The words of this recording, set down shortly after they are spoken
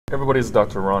Everybody, it's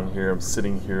Dr. Ron here. I'm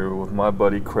sitting here with my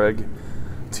buddy Craig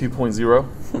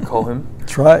 2.0, we call him.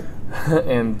 That's right.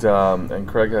 and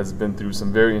Craig has been through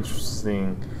some very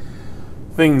interesting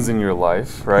things in your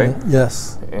life, right?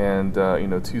 Yes. And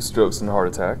 2 strokes and a heart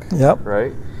attack. Yep.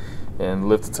 Right? And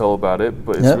live to tell about it,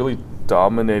 but it's really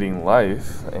dominating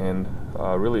life and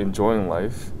really enjoying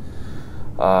life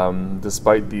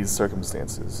despite these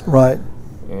circumstances. Right.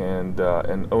 And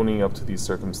owning up to these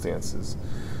circumstances.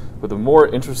 But the more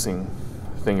interesting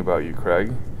thing about you,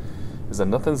 Craig, is that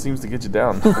nothing seems to get you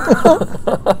down.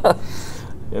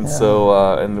 And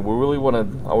so, and I really want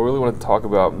to talk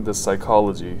about the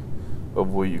psychology of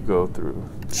what you go through.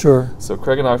 Sure. So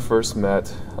Craig and I first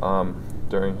met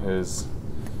during his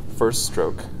first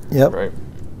stroke. Yep. Right.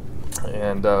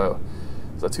 And was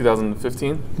that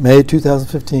 2015? May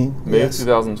 2015. May of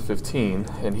 2015,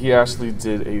 and he actually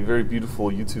did a very beautiful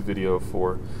YouTube video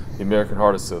for the American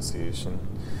Heart Association,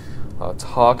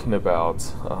 talking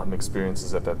about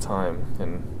experiences at that time.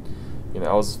 And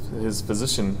I was his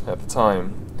physician at the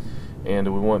time,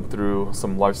 and we went through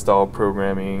some lifestyle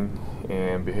programming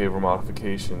and behavioral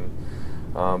modification.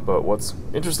 But what's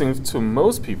interesting to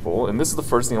most people, and this is the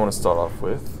first thing I want to start off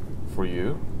with for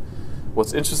you.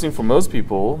 What's interesting for most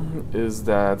people is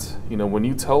that, when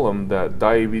you tell them that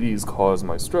diabetes caused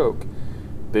my stroke,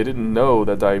 they didn't know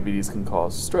that diabetes can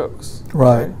cause strokes.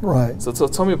 Right. So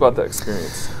tell me about that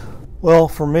experience. Well,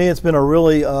 for me, it's been a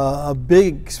really a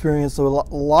big experience. So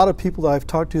a lot of people that I've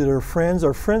talked to that are friends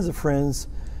or friends of friends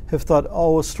have thought,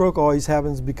 oh, a stroke always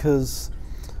happens because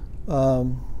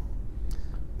I've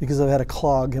had a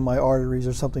clog in my arteries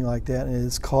or something like that, and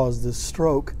it's caused this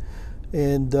stroke.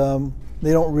 And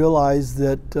they don't realize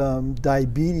that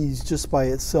diabetes just by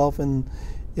itself and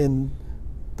in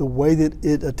the way that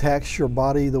it attacks your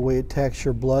body, the way it attacks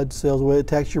your blood cells, the way it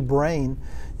attacks your brain,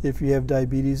 if you have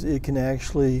diabetes, it can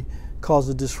actually cause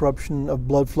a disruption of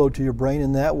blood flow to your brain,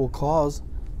 and that will cause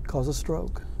a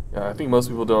stroke. Yeah, I think most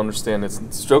people don't understand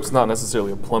stroke's not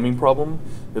necessarily a plumbing problem,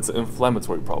 it's an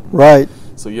inflammatory problem. Right.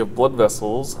 So you have blood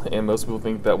vessels, and most people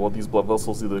think that, well, these blood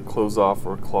vessels either close off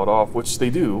or clot off, which they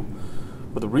do.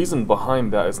 But the reason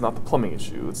behind that is not the plumbing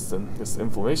issue, it's the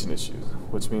inflammation issue,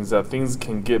 which means that things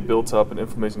can get built up and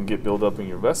inflammation can get built up in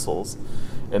your vessels,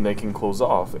 and they can close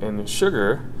off. And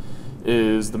sugar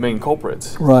is the main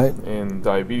culprit. Right. And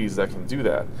diabetes that can do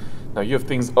that. Now you have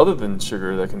things other than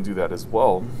sugar that can do that as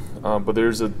well, but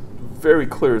there's a very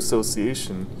clear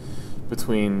association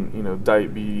between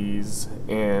diabetes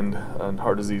and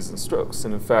heart disease and strokes.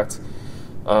 And in fact,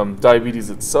 diabetes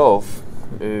itself,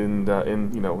 in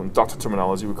doctor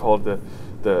terminology, we call it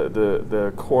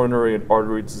the coronary and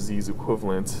artery disease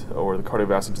equivalent, or the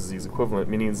cardiovascular disease equivalent,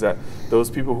 meaning that those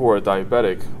people who are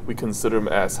diabetic, we consider them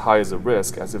as high as a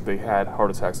risk as if they had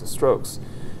heart attacks and strokes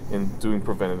in doing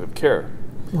preventative care.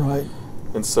 Right.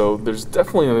 And so there's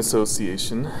definitely an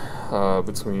association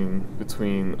between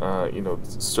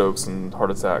strokes and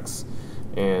heart attacks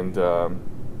and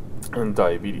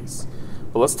diabetes.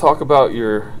 But let's talk about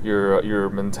your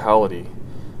mentality.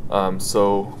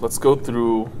 So let's go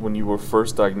through when you were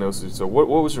first diagnosed. So what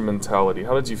was your mentality?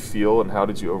 How did you feel, and how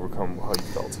did you overcome how you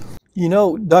felt?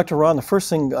 Dr. Ron, the first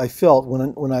thing I felt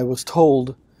when I was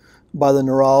told by the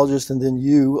neurologist and then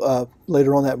you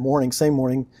later on that morning, same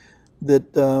morning, that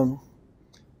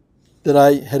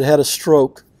I had a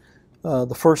stroke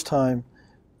the first time,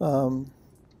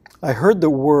 I heard the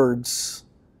words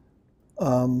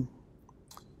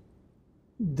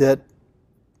that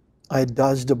I had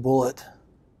dodged a bullet.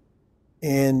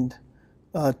 And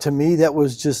to me, that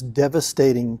was just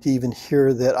devastating to even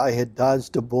hear that I had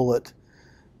dodged a bullet,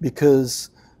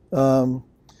 because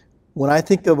when I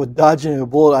think of dodging a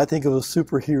bullet, I think of a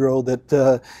superhero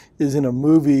that is in a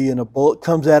movie and a bullet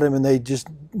comes at him and they just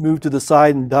move to the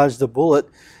side and dodge the bullet.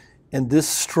 And this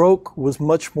stroke was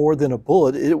much more than a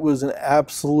bullet. It was an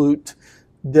absolute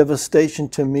devastation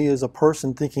to me as a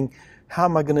person, thinking, how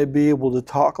am I going to be able to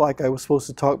talk like I was supposed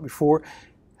to talk before?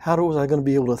 How was I going to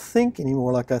be able to think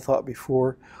anymore like I thought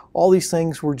before? All these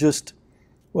things were just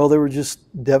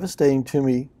devastating to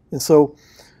me. And so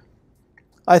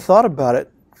I thought about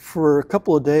it for a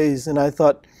couple of days, and I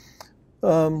thought,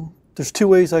 there's 2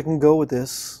 ways I can go with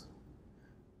this.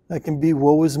 I can be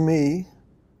woe is me,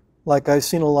 like I've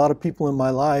seen a lot of people in my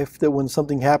life that when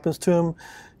something happens to them,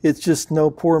 it's just,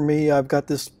 no, poor me, I've got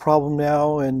this problem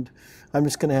now, and I'm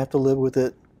just going to have to live with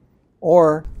it.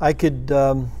 Or I could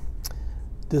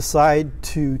decide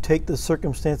to take the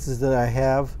circumstances that I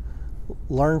have,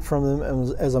 learn from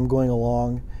them as I'm going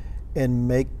along, and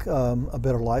make a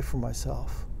better life for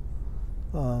myself.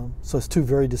 So it's 2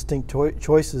 very distinct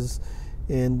choices,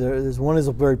 and there's one is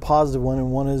a very positive one, and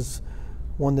one is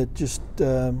one that just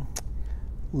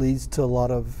leads to a lot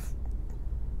of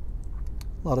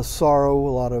sorrow,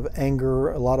 a lot of anger,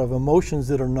 a lot of emotions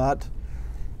that are not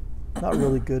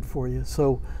really good for you.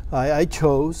 So I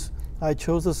chose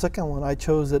the second one. I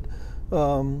chose that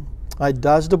I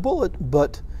dodged a bullet,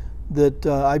 but that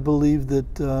I believe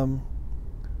that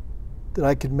that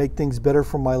I could make things better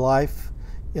for my life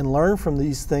and learn from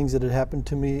these things that had happened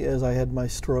to me as I had my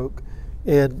stroke,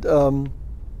 and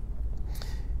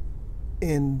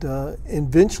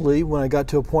eventually, when I got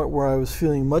to a point where I was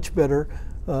feeling much better,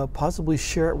 possibly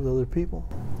share it with other people.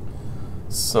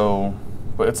 So,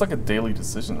 but it's like a daily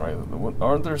decision, right?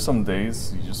 Aren't there some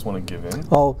days you just want to give in?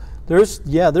 Oh, there's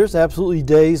absolutely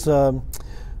days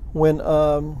when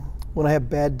I have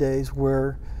bad days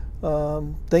where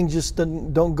things just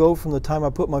don't go from the time I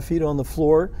put my feet on the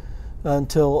floor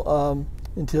until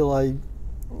I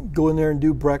go in there and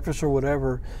do breakfast or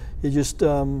whatever. It just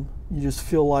you just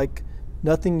feel like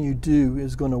nothing you do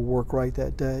is going to work right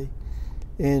that day,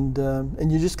 and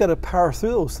you just got to power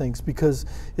through those things, because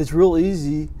it's real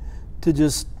easy to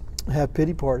just have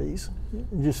pity parties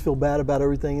and just feel bad about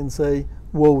everything and say,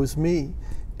 "Woe is me,"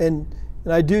 and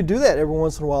I do that every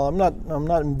once in a while. I'm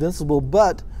not invincible,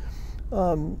 but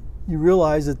you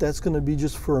realize that that's going to be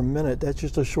just for a minute. That's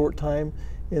just a short time,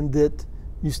 and that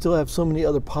you still have so many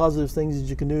other positive things that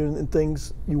you can do and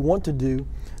things you want to do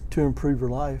to improve your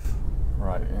life.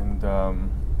 Right, and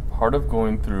part of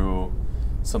going through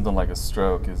something like a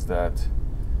stroke is that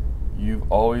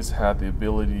you've always had the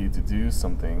ability to do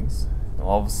some things, and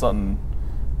all of a sudden,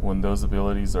 when those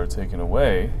abilities are taken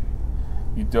away,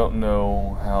 you don't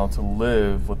know how to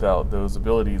live without those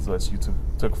abilities that you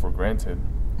took for granted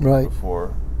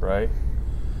before, right?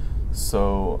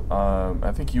 So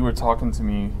I think you were talking to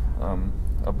me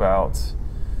about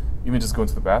even just going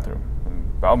to the bathroom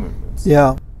and bowel movements.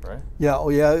 Yeah. Right? Yeah. Oh,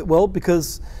 yeah. Well,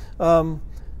 because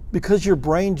your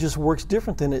brain just works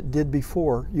different than it did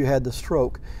before you had the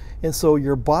stroke, and so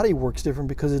your body works different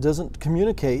because it doesn't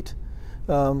communicate.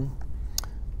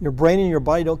 Your brain and your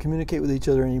body don't communicate with each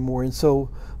other anymore, and so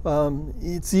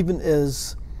it's even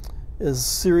as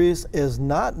serious as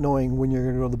not knowing when you're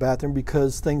going to go to the bathroom,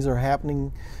 because things are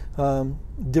happening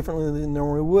differently than they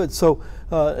normally would. So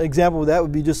an example of that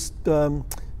would be just when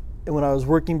I was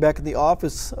working back at the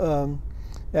office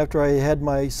after I had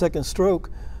my second stroke,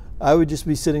 I would just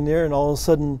be sitting there, and all of a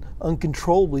sudden,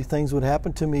 uncontrollably, things would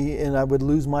happen to me, and I would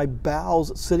lose my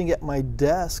bowels sitting at my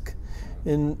desk,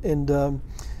 and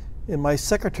my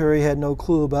secretary had no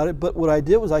clue about it. But what I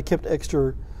did was I kept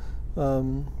extra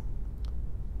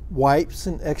wipes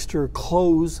and extra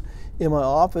clothes in my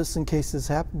office in case this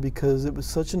happened, because it was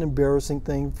such an embarrassing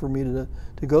thing for me to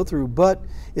go through. But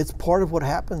it's part of what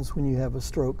happens when you have a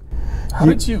stroke. How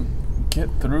did you get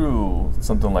through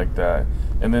something like that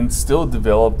and then still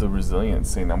develop the resilience,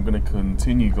 saying I'm going to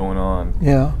continue going on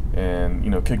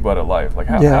and kick butt at life? Like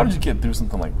how did you get through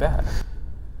something like that?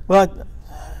 Well,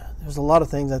 there's a lot of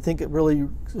things. I think it really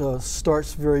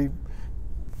starts very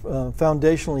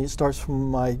foundationally. It starts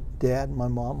from my dad, my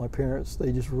mom, my parents.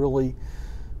 They just really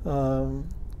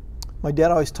my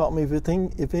dad always taught me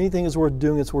if anything is worth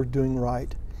doing, it's worth doing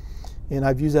right. And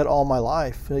I've used that all my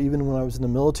life, even when I was in the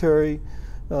military,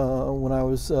 when I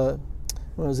was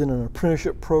in an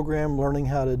apprenticeship program, learning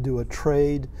how to do a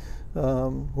trade,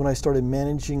 when I started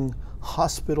managing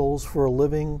hospitals for a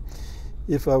living.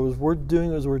 If I was worth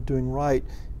doing, it was worth doing right.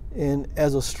 And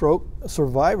as a stroke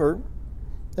survivor,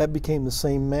 that became the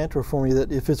same mantra for me,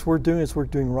 that if it's worth doing, it's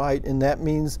worth doing right. And that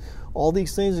means all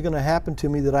these things are going to happen to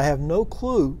me that I have no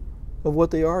clue of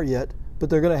what they are yet, but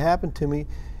they're going to happen to me.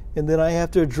 And then I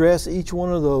have to address each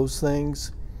one of those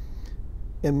things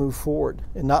and move forward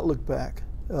and not look back,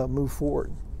 move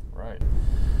forward. Right.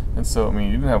 And so, I mean,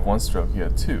 you didn't have one stroke, you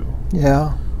had two.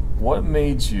 Yeah. What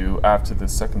made you, after the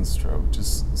second stroke,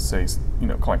 just say,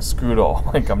 kind of like, screw it all,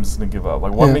 like, I'm just going to give up?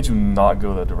 Like, what made you not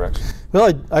go that direction?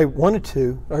 Well, I wanted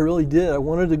to. I really did. I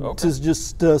wanted to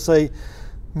just say,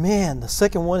 man, the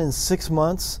second one in 6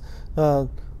 months,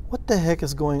 what the heck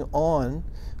is going on?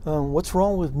 What's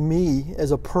wrong with me as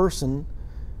a person?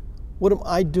 What am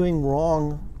I doing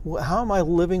wrong? How am I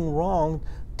living wrong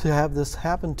to have this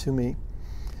happen to me?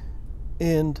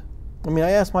 And I mean,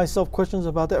 I asked myself questions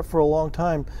about that for a long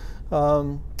time.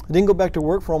 I didn't go back to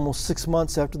work for almost 6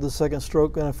 months after the second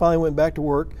stroke, and I finally went back to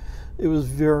work. It was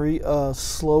very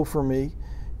slow for me,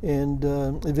 and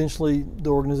eventually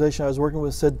the organization I was working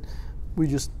with said, we're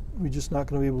just not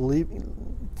going to be able to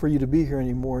for you to be here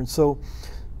anymore. And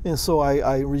so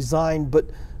I resigned. But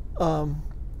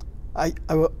I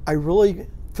really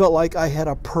felt like I had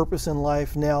a purpose in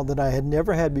life now that I had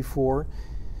never had before.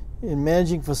 In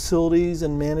managing facilities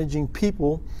and managing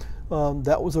people,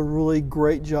 that was a really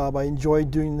great job. I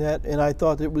enjoyed doing that, and I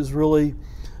thought it was really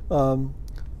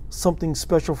something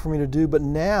special for me to do. But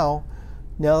now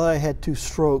that I had 2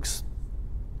 strokes,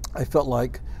 I felt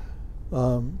like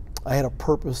I had a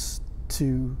purpose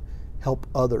to help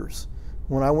others.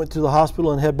 When I went to the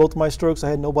hospital and had both of my strokes, I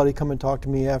had nobody come and talk to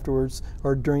me afterwards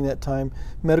or during that time.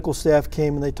 Medical staff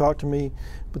came and they talked to me,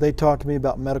 but they talked to me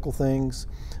about medical things.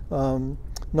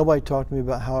 Nobody talked to me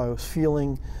about how I was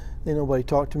feeling. Nobody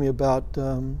talked to me about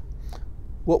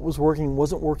what was working,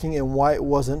 wasn't working, and why it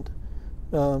wasn't.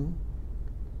 And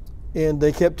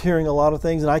they kept hearing a lot of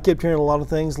things, and I kept hearing a lot of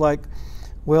things like,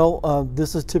 well,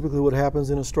 this is typically what happens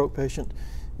in a stroke patient.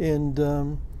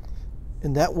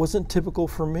 And that wasn't typical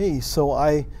for me. So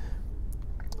I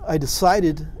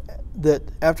decided that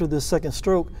after this second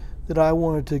stroke that I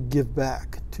wanted to give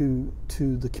back to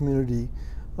the community.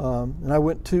 And I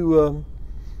went to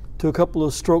a couple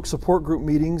of stroke support group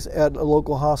meetings at a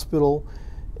local hospital,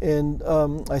 and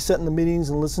I sat in the meetings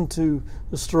and listened to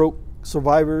the stroke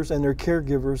survivors and their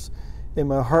caregivers, and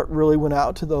my heart really went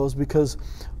out to those, because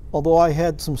although I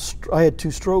had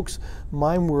 2 strokes,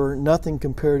 mine were nothing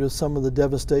compared to some of the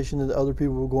devastation that other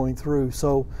people were going through.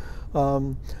 So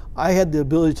I had the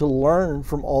ability to learn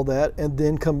from all that and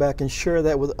then come back and share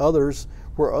that with others,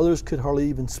 where others could hardly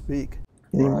even speak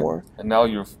anymore. Right. And now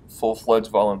you're full-fledged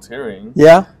volunteering.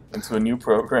 Yeah. Into a new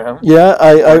program. Yeah,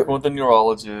 working with the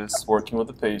neurologists, working with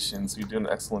the patients. You're doing an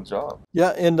excellent job. Yeah,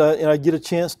 and I get a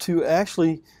chance to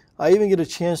I even get a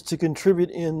chance to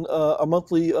contribute in a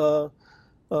monthly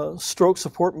stroke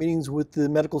support meetings with the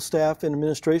medical staff and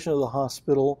administration of the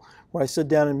hospital, where I sit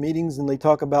down in meetings and they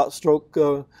talk about stroke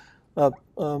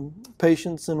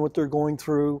patients and what they're going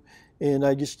through, and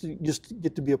I just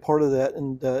get to be a part of that,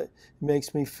 and it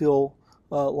makes me feel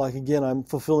like, again, I'm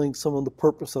fulfilling some of the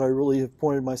purpose that I really have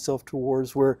pointed myself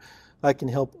towards, where I can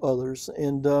help others.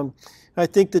 And I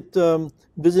think that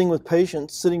visiting with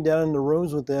patients, sitting down in the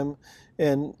rooms with them,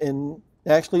 and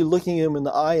actually looking them in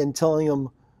the eye and telling them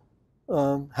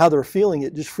how they're feeling,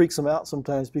 it just freaks them out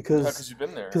sometimes, because you've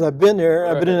been there. Because I've been there.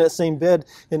 Right. I've been in that same bed,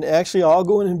 and actually I'll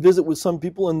go in and visit with some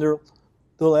people, and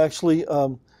they'll actually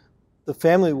the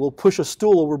family will push a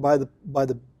stool over by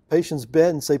the patient's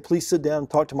bed and say, please sit down and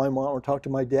talk to my mom or talk to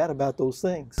my dad about those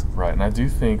things. Right, and I do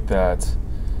think that,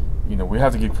 we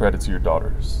have to give credit to your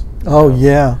daughters. Oh,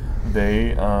 yeah.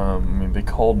 They, they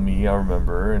called me, I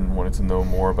remember, and wanted to know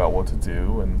more about what to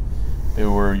do, and they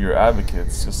were your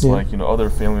advocates, just like, other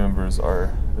family members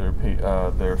are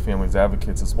their family's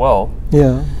advocates as well.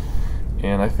 Yeah.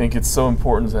 And I think it's so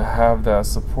important to have that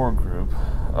support group,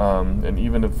 and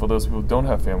even if for those people who don't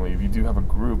have family, if you do have a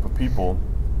group of people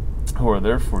who are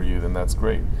there for you, then that's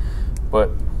great. But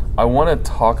I want to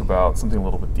talk about something a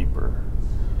little bit deeper.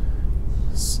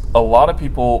 A lot of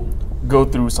people go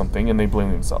through something and they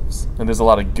blame themselves, and there's a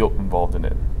lot of guilt involved in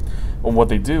it. And what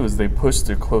they do is they push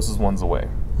their closest ones away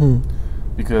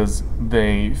because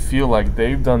they feel like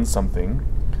they've done something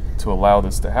to allow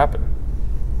this to happen.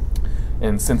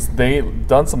 And since they've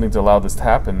done something to allow this to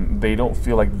happen, they don't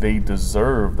feel like they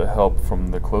deserve the help from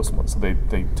their close ones. So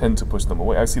they tend to push them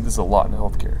away. I see this a lot in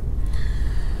healthcare.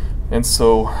 And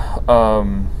so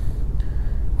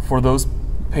for those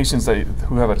patients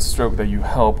who have a stroke that you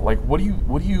help, like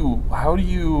how do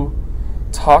you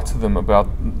talk to them about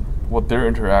what their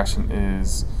interaction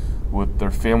is with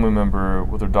their family member,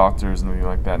 with their doctors, and everything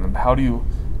like that? And how do you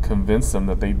convince them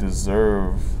that they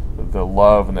deserve the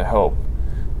love and the help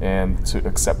and to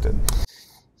accept it?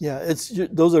 Yeah,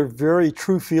 those are very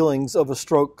true feelings of a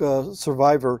stroke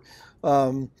survivor.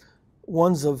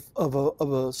 Ones of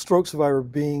a stroke survivor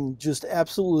being just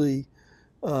absolutely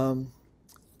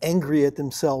angry at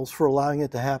themselves for allowing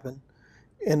it to happen,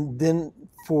 and then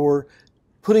for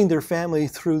putting their family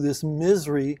through this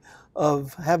misery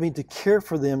of having to care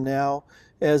for them now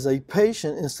as a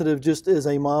patient instead of just as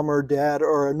a mom or dad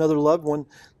or another loved one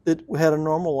that had a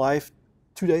normal life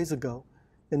 2 days ago.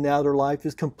 And now their life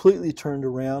is completely turned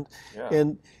around. Yeah.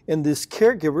 And these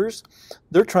caregivers,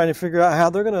 they're trying to figure out how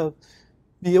they're going to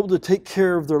be able to take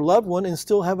care of their loved one and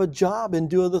still have a job and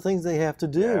do other things they have to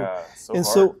do. Yeah, and hard.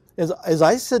 So as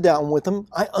I sit down with them,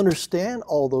 I understand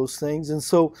all those things. And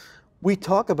so we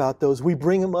talk about those. We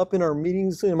bring them up in our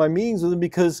meetings, in my meetings with them,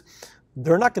 because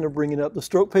they're not going to bring it up. The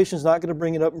stroke patient's not going to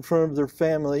bring it up in front of their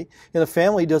family. And the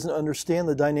family doesn't understand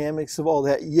the dynamics of all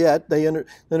that yet. They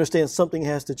understand something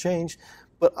has to change.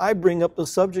 But I bring up the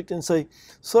subject and say,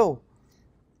 so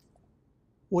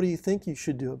what do you think you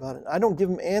should do about it? I don't give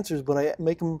them answers, but I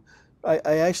make them, I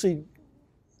actually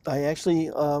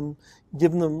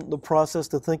give them the process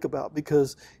to think about,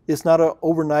 because it's not an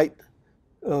overnight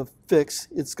fix.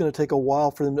 It's going to take a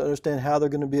while for them to understand how they're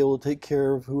going to be able to take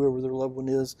care of whoever their loved one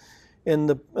is, and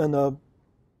the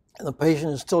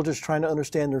patient is still just trying to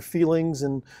understand their feelings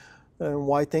and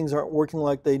why things aren't working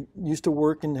like they used to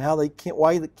work, and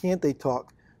why can't they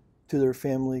talk to their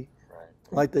family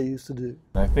like they used to do.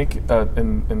 I think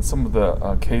in some of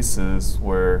the cases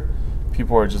where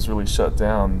people are just really shut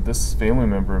down, this family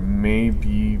member may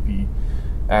be the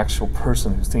actual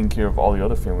person who's taking care of all the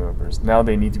other family members. Now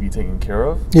they need to be taken care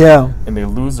of. Yeah. And they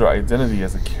lose their identity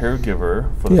as a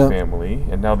caregiver for the family,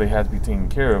 and now they have to be taken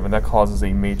care of, and that causes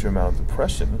a major amount of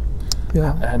depression.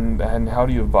 Yeah. And how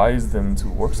do you advise them to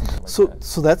work something like that?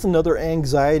 So that's another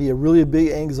anxiety, a really big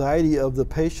anxiety of the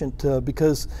patient,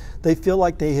 because they feel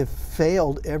like they have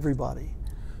failed everybody.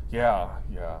 Yeah,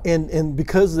 yeah. And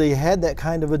because they had that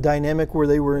kind of a dynamic where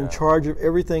they were in charge of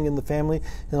everything in the family,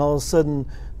 and all of a sudden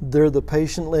they're the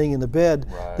patient laying in the bed,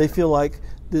 they feel like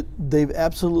that they've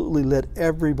absolutely let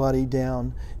everybody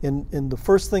down. And the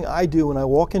first thing I do when I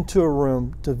walk into a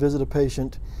room to visit a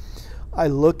patient, I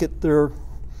look at their,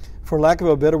 for lack of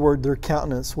a better word, their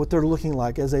countenance, what they're looking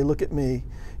like as they look at me.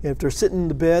 And if they're sitting in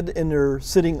the bed and they're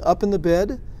sitting up in the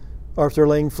bed, or if they're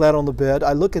laying flat on the bed,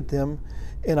 I look at them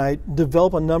and I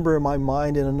develop a number in my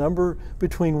mind, and a number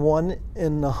between 1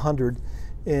 and 100.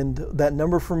 And that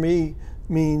number for me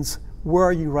means, where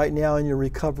are you right now in your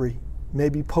recovery?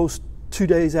 Maybe post 2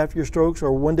 days after your strokes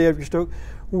or 1 day after your stroke,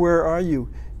 where are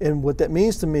you? And what that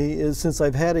means to me is, since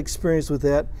I've had experience with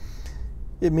that,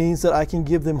 it means that I can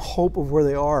give them hope of where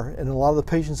they are. And a lot of the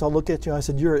patients, I'll look at you and I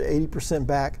said, you're at 80%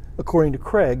 back, according to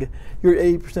Craig. You're at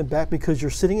 80% back because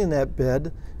you're sitting in that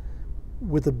bed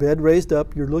with the bed raised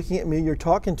up, you're looking at me, you're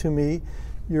talking to me,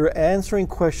 you're answering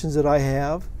questions that I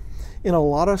have. And a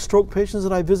lot of stroke patients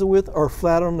that I visit with are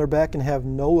flat on their back and have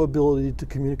no ability to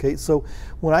communicate. So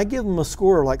when I give them a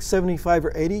score like 75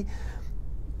 or 80,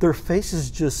 their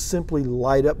faces just simply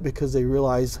light up because they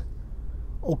realize,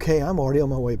 okay, I'm already on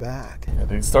my way back. Yeah,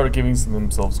 they started giving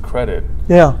themselves credit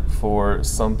for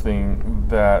something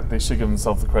that they should give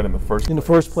themselves the credit in the first place. In the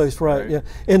first place, right. Yeah.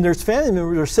 And there's family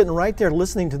members that are sitting right there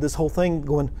listening to this whole thing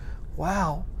going,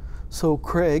 wow. So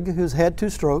Craig, who's had 2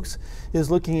 strokes,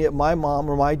 is looking at my mom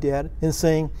or my dad and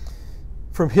saying,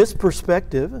 from his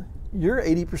perspective, you're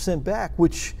 80% back,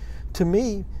 which to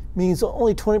me means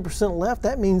only 20% left.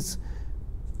 That means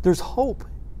there's hope.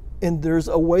 And there's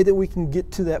a way that we can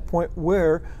get to that point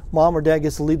where mom or dad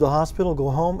gets to leave the hospital, go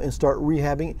home, and start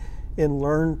rehabbing and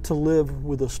learn to live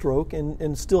with a stroke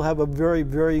and still have a very,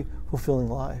 very fulfilling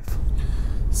life.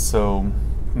 So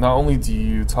not only do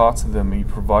you talk to them, you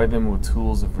provide them with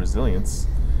tools of resilience,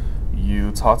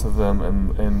 you talk to them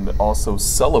and also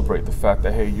celebrate the fact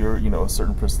that, hey, you're a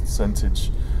certain percentage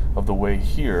of the way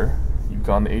here, you've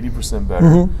gone 80%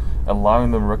 better, allowing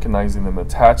them, recognizing them,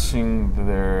 attaching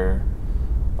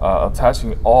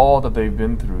all that they've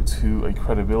been through to a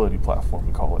credibility platform,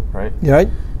 we call it, right? Right.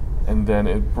 And then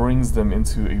it brings them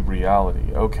into a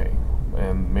reality. Okay,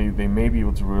 and maybe they may be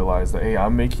able to realize that, hey,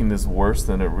 I'm making this worse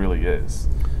than it really is,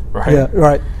 right? Yeah,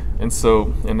 right. And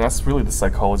so, and that's really the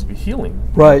psychology of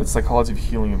healing. Right. The psychology of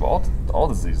healing of all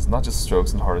diseases, not just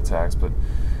strokes and heart attacks, but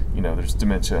there's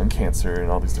dementia and cancer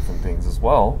and all these different things as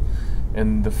well.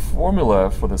 And the formula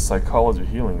for the psychology of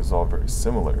healing is all very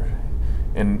similar.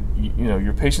 And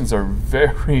your patients are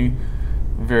very,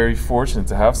 very fortunate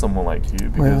to have someone like you,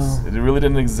 because it really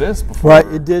didn't exist before. Right,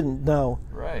 it didn't. No.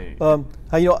 Right.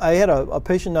 I had a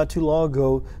patient not too long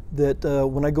ago that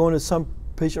when I go into some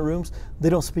patient rooms, they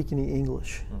don't speak any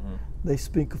English. They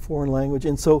speak a foreign language,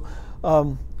 and so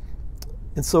I'm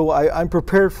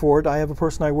prepared for it. I have a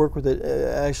person I work with that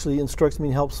actually instructs me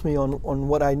and helps me on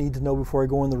what I need to know before I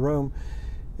go in the room.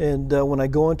 And when I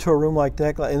go into a room like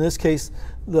that, in this case,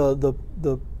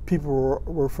 the people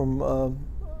were from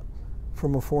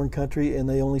a foreign country and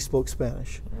they only spoke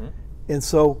Spanish. And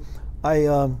so I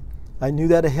knew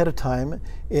that ahead of time.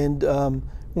 And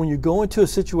when you go into a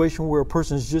situation where a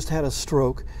person has just had a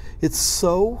stroke, it's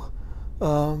so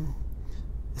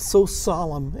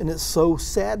solemn and it's so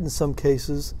sad in some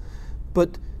cases.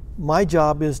 But my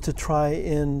job is to try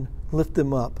and lift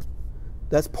them up.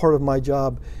 That's part of my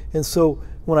job. And so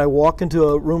when I walk into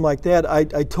a room like that,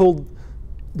 I told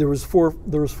there was four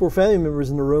family members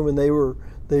in the room, and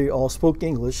they all spoke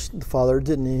English. The father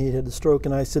didn't, and he had a stroke.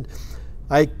 And I said,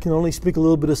 I can only speak a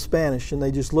little bit of Spanish. And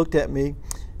they just looked at me,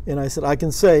 and I said, I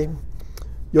can say,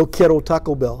 Yo quiero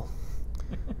Taco Bell,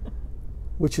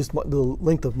 which is the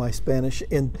length of my Spanish.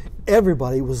 And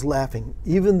everybody was laughing.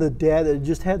 Even the dad that had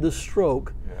just had the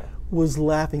stroke was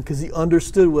laughing because he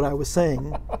understood what I was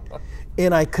saying.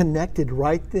 And I connected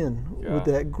right then with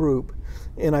that group.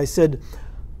 And I said,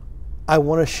 I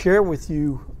want to share with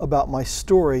you about my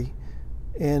story,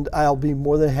 and I'll be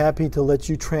more than happy to let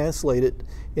you translate it.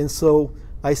 And so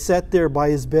I sat there by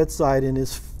his bedside, and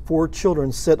his 4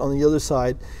 children sat on the other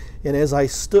side. And as I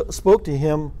spoke to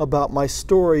him about my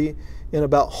story and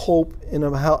about hope and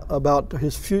about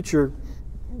his future,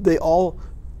 they all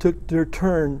took their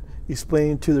turn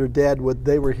explaining to their dad what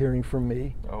they were hearing from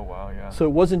me. Oh, wow, yeah. So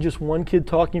it wasn't just one kid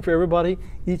talking for everybody.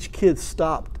 Each kid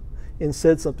stopped and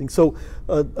said something. So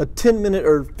a 10-minute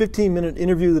or 15-minute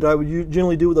interview that I would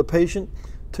generally do with a patient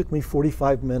took me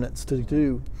 45 minutes to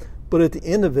do. But at the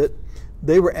end of it,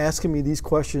 they were asking me these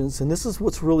questions, and this is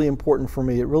what's really important for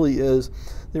me. It really is.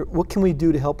 What can we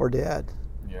do to help our dad?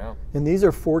 Yeah. And these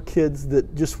are 4 kids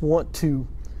that just want to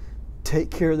take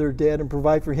care of their dad and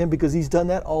provide for him because he's done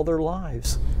that all their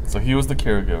lives. So he was the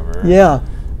caregiver. Yeah.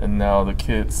 And now the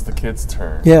kids'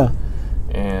 turn. Yeah.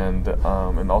 And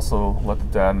also let the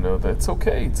dad know that it's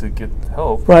okay to get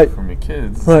help Right. from your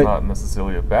kids. Right. It's not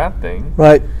necessarily a bad thing.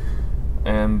 Right.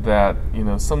 And that,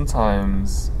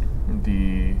 sometimes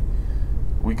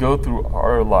we go through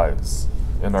our lives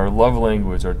and our love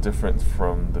language are different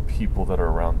from the people that are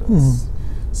around us.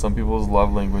 Mm-hmm. Some people's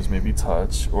love language may be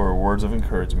touch or words of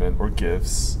encouragement or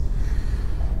gifts.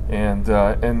 And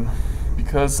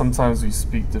because sometimes we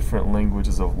speak different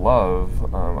languages of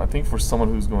love, I think for someone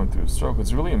who's going through a stroke,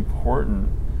 it's really important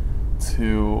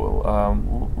to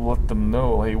let them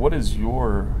know, hey, what is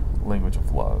your language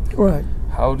of love? Right.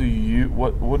 What do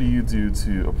you do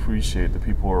to appreciate the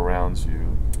people around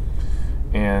you?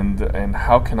 And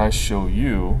how can I show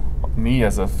you, me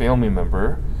as a family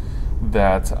member,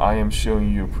 that I am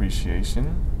showing you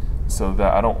appreciation, so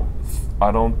that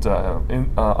I don't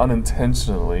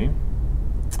unintentionally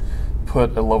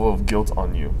put a level of guilt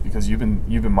on you because you've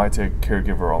been my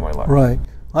caregiver all my life. Right.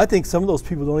 I think some of those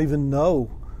people don't even know,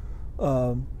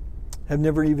 have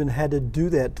never even had to do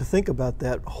that, to think about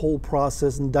that whole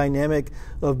process and dynamic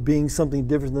of being something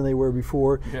different than they were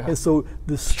before. Yeah. And so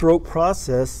the stroke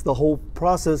process, the whole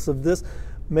process of this,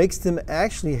 makes them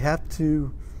actually have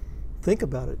to think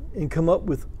about it and come up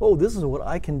with, oh, this is what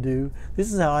I can do.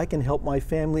 This is how I can help my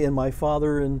family and my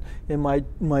father and my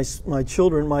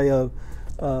children,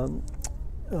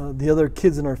 the other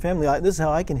kids in our family. This is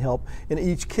how I can help. And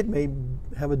each kid may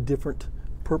have a different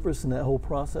purpose in that whole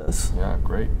process. Yeah,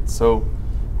 great. So,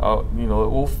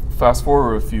 we'll fast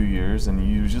forward a few years, and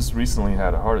you just recently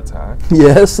had a heart attack.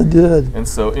 Yes, I did. And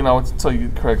so, I want to tell you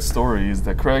Craig's story is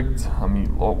that Craig,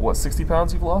 60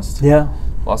 pounds you've lost? Yeah.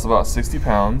 Lost about 60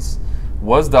 pounds,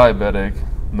 was diabetic,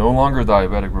 no longer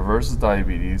diabetic, reverses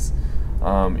diabetes,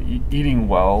 eating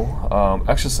well,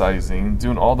 exercising,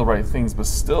 doing all the right things, but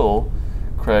still,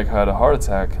 Craig had a heart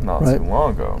attack not too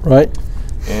long ago. Right.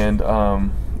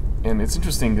 And it's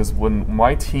interesting because when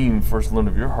my team first learned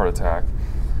of your heart attack,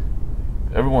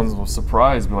 everyone was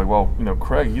surprised, be like, well,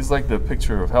 Craig, he's like the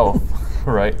picture of health,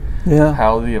 right? Yeah.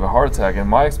 How did he have a heart attack? And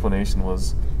my explanation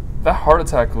was that heart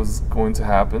attack was going to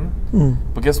happen,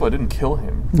 but guess what? It didn't kill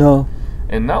him. No.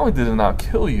 And not only did it not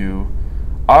kill you,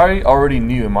 I already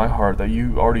knew in my heart that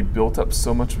you already built up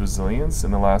so much resilience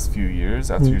in the last few years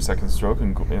after your second stroke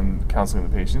and counseling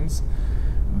the patients,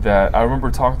 that I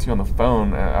remember talking to you on the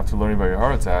phone after learning about your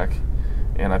heart attack,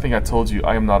 and I think I told you,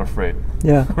 I am not afraid.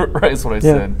 Yeah. Right, that's what I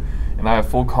said. And I have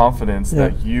full confidence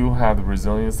that you have the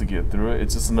resilience to get through it.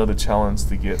 It's just another challenge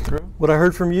to get through. What I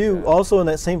heard from you also in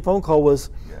that same phone call was,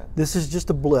 this is just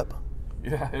a blip.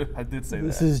 Yeah, I did say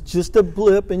This that. is just a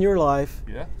blip in your life,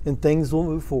 Yeah. and things will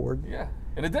move forward. Yeah,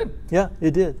 and it did. Yeah,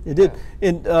 it did. It did.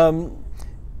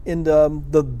 And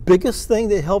the biggest thing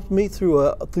that helped me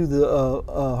through the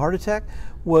heart attack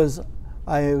was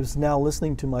I was now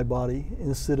listening to my body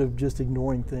instead of just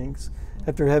ignoring things.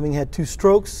 After having had 2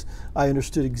 strokes, I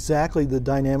understood exactly the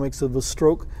dynamics of a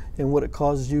stroke and what it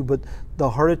causes you. But the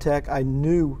heart attack, I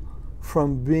knew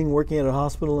from working at a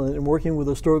hospital and working with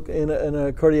a stroke and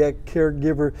a cardiac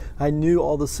caregiver, I knew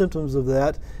all the symptoms of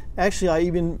that. Actually, I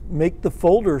even make the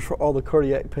folders for all the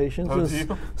cardiac patients. Oh, do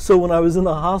you? So when I was in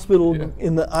the hospital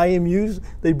in the IMUs,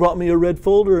 they brought me a red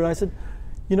folder, and I said,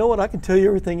 you know what, I can tell you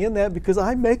everything in that because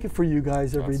I make it for you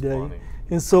guys every day. Funny.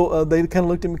 And so they kind of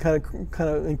looked at me kind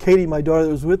of, and Katie, my daughter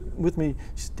that was with me,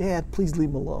 she said, Dad, please leave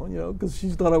him alone, because she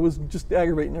thought I was just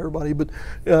aggravating everybody. But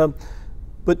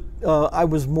I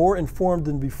was more informed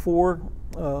than before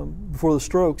the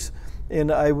strokes, and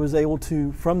I was able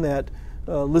to, from that,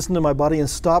 listen to my body and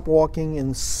stop walking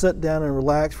and sit down and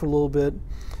relax for a little bit,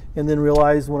 and then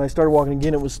realized when I started walking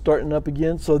again, it was starting up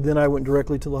again. So then I went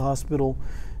directly to the hospital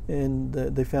and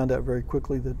they found out very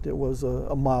quickly that it was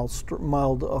a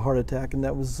mild heart attack, and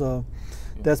that was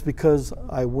that's because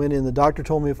I went in. The doctor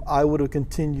told me if I would have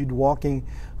continued walking,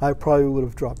 I probably would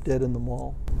have dropped dead in the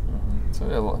mall. Mm-hmm.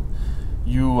 So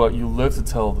you live to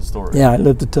tell the story. Yeah, I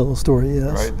live to tell the story.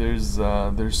 Yes. Right.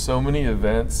 There's so many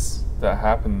events that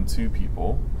happen to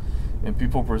people, and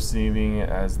people perceiving it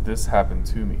as this happened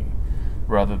to me,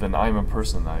 rather than I'm a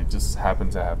person, I just happen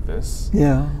to have this.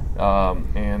 Yeah.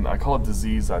 And I call it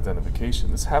disease identification.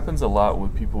 This happens a lot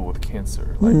with people with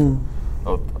cancer. Like,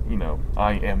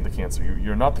 I am the cancer.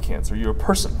 You're not the cancer. You're a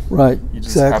person. Right. You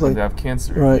just exactly. happen to have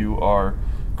cancer. Right. You are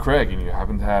Craig, and you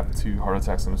happen to have 2 heart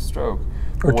attacks and a stroke.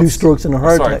 Or 2 strokes and a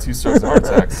heart attack. 2 strokes and a heart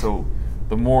attack. So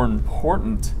the more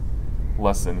important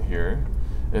lesson here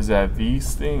is that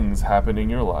these things happen in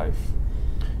your life,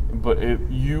 but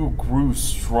you grew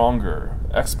stronger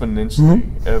exponentially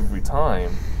every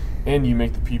time, and you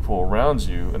make the people around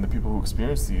you and the people who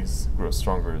experience these grow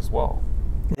stronger as well.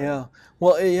 Yeah.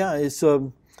 Well, yeah, it's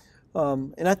and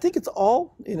I think it's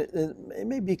all, it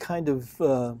may be kind of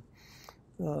a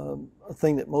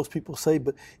thing that most people say,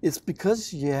 but it's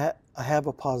because I have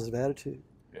a positive attitude.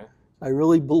 Yeah. I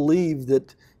really believe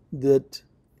that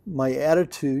my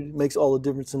attitude makes all the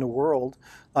difference in the world.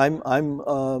 I'm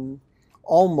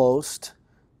almost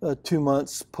 2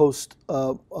 months post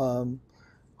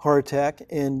heart attack,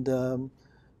 and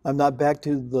I'm not back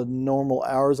to the normal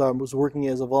hours I was working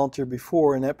as a volunteer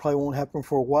before, and that probably won't happen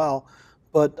for a while,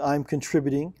 but I'm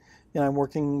contributing, and I'm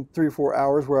working 3 or 4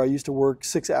 hours where I used to work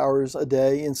 6 hours a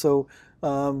day, and so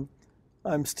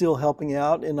I'm still helping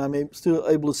out, and I'm still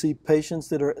able to see patients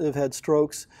that have had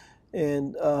strokes,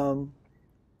 and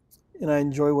I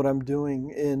enjoy what I'm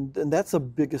doing, and that's the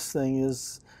biggest thing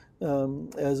is,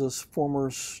 as a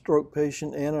former stroke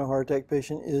patient and a heart attack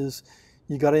patient, is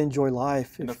you got to enjoy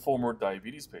life. And a former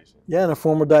diabetes patient. Yeah, and a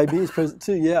former diabetes patient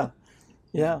too. Yeah,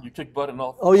 yeah. You kicked butt in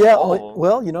all. Oh yeah. All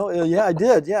well, yeah, I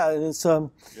did. Yeah, and it's and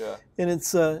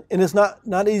it's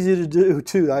not easy to do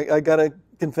too. I got to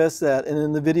confess that. And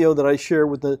in the video that I share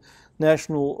with the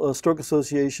National Stroke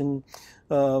Association,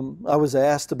 I was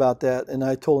asked about that, and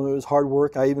I told them it was hard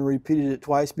work. I even repeated it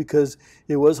twice because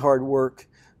it was hard work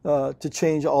to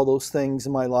change all those things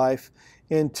in my life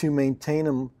and to maintain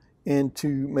them and to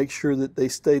make sure that they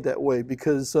stayed that way.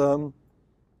 Because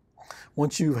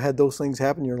once you've had those things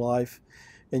happen in your life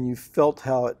and you felt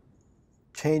how it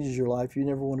changes your life, you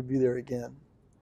never want to be there again.